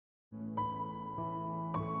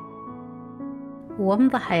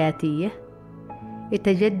ومضة حياتية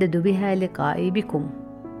يتجدد بها لقائي بكم،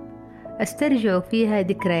 أسترجع فيها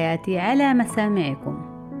ذكرياتي على مسامعكم،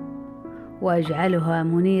 وأجعلها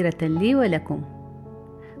منيرة لي ولكم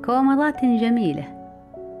كومضات جميلة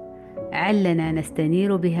علنا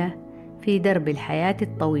نستنير بها في درب الحياة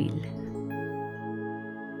الطويل.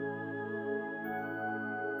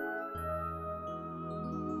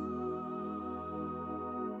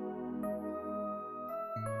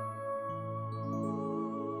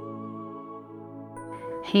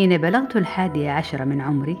 حين بلغت 11 من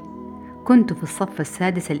عمري كنت في الصف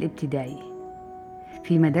السادس الابتدائي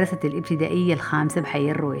في مدرسة الابتدائية الخامسة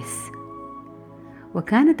بحي الرويس،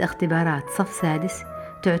 وكانت اختبارات صف سادس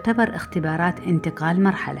تعتبر اختبارات انتقال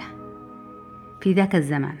مرحلة في ذاك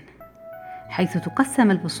الزمان، حيث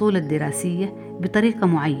تقسم الفصول الدراسية بطريقة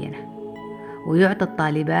معينة، ويعطى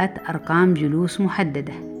الطالبات أرقام جلوس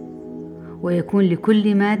محددة، ويكون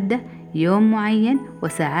لكل مادة يوم معين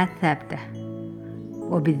وساعات ثابتة،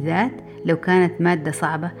 وبالذات لو كانت مادة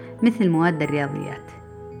صعبة مثل مواد الرياضيات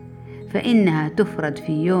فإنها تفرض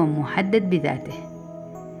في يوم محدد بذاته،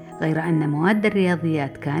 غير أن مواد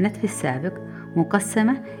الرياضيات كانت في السابق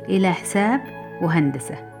مقسمة إلى حساب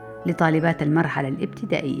وهندسة لطالبات المرحلة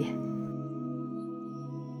الابتدائية.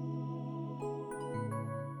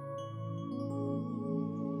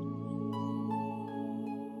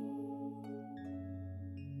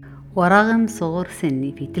 ورغم صغر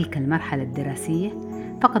سني في تلك المرحلة الدراسية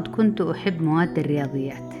فقد كنت أحب مواد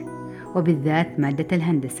الرياضيات وبالذات مادة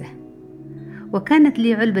الهندسة، وكانت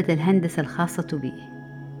لي علبة الهندسة الخاصة بي،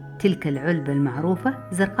 تلك العلبة المعروفة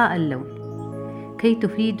زرقاء اللون، كي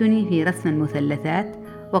تفيدني في رسم المثلثات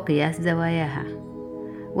وقياس زواياها،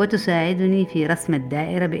 وتساعدني في رسم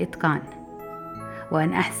الدائرة بإتقان،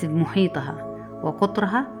 وأن أحسب محيطها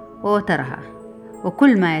وقطرها ووترها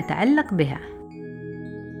وكل ما يتعلق بها.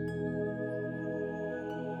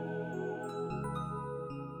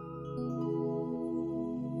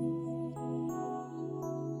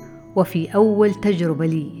 وفي أول تجربة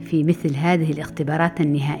لي في مثل هذه الاختبارات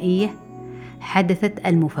النهائية حدثت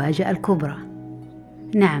المفاجأة الكبرى.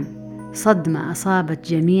 نعم، صدمة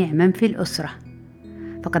أصابت جميع من في الأسرة،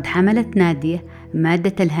 فقد حملت نادية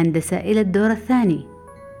مادة الهندسة إلى الدور الثاني.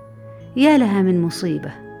 يا لها من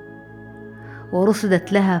مصيبة!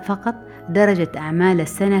 ورصدت لها فقط درجة أعمال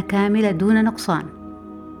السنة كاملة دون نقصان،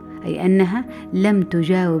 أي أنها لم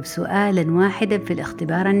تجاوب سؤالا واحدا في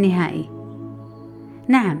الاختبار النهائي.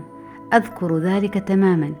 نعم، أذكر ذلك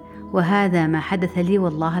تماما، وهذا ما حدث لي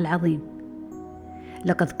والله العظيم.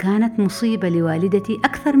 لقد كانت مصيبة لوالدتي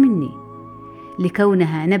أكثر مني،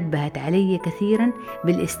 لكونها نبهت علي كثيرا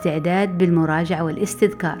بالاستعداد بالمراجعة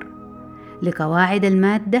والاستذكار لقواعد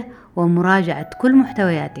المادة ومراجعة كل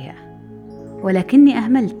محتوياتها، ولكني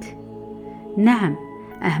أهملت. نعم،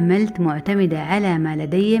 أهملت معتمدة على ما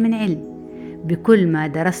لدي من علم بكل ما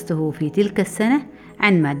درسته في تلك السنة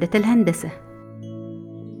عن مادة الهندسة.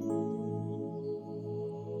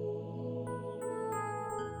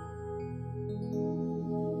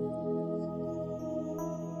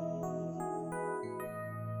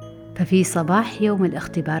 ففي صباح يوم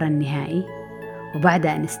الاختبار النهائي، وبعد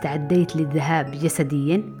أن استعديت للذهاب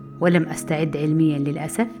جسديا ولم أستعد علميا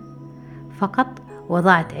للأسف، فقط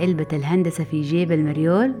وضعت علبة الهندسة في جيب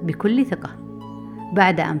المريول بكل ثقة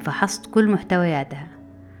بعد أن فحصت كل محتوياتها،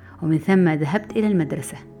 ومن ثم ذهبت إلى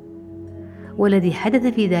المدرسة. والذي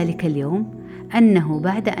حدث في ذلك اليوم أنه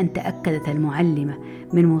بعد أن تأكدت المعلمة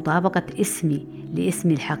من مطابقة اسمي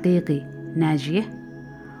لاسمي الحقيقي ناجية،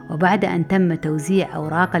 وبعد أن تم توزيع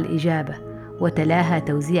أوراق الإجابة وتلاها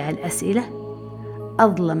توزيع الأسئلة،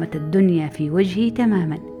 أظلمت الدنيا في وجهي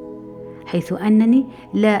تماما، حيث أنني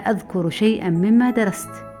لا أذكر شيئا مما درست،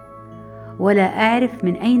 ولا أعرف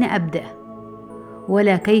من أين أبدأ،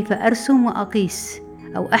 ولا كيف أرسم وأقيس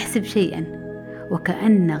أو أحسب شيئا،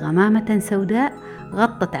 وكأن غمامة سوداء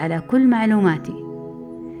غطت على كل معلوماتي.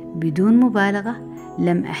 بدون مبالغة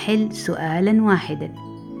لم أحل سؤالا واحدا.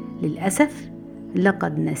 للأسف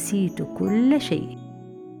لقد نسيت كل شيء.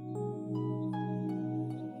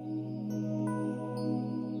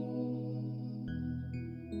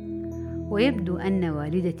 ويبدو أن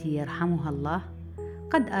والدتي يرحمها الله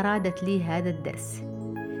قد أرادت لي هذا الدرس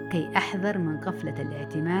كي أحذر من غفلة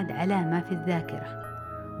الاعتماد على ما في الذاكرة،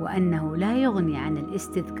 وأنه لا يغني عن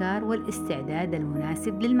الاستذكار والاستعداد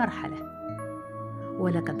المناسب للمرحلة.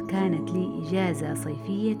 ولقد كانت لي إجازة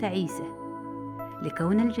صيفية تعيسة،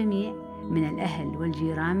 لكون الجميع من الأهل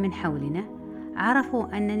والجيران من حولنا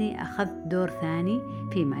عرفوا أنني أخذت دور ثاني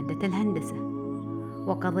في مادة الهندسة،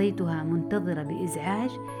 وقضيتها منتظرة بإزعاج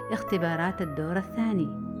اختبارات الدور الثاني،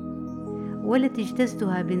 والتي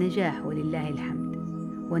اجتزتها بنجاح ولله الحمد،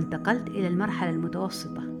 وانتقلت إلى المرحلة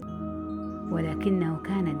المتوسطة، ولكنه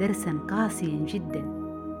كان درسا قاسيا جدا،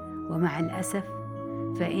 ومع الأسف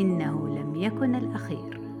فإنه لم يكن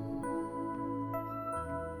الأخير.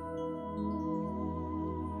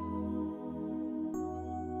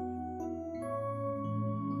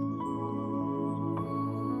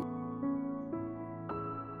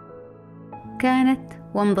 كانت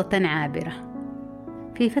ومضة عابرة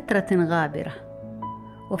في فترة غابرة،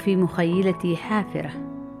 وفي مخيلتي حافرة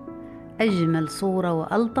أجمل صورة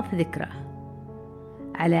وألطف ذكرى،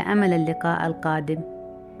 على أمل اللقاء القادم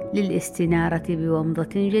للاستنارة بومضة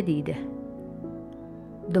جديدة.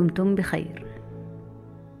 دمتم بخير.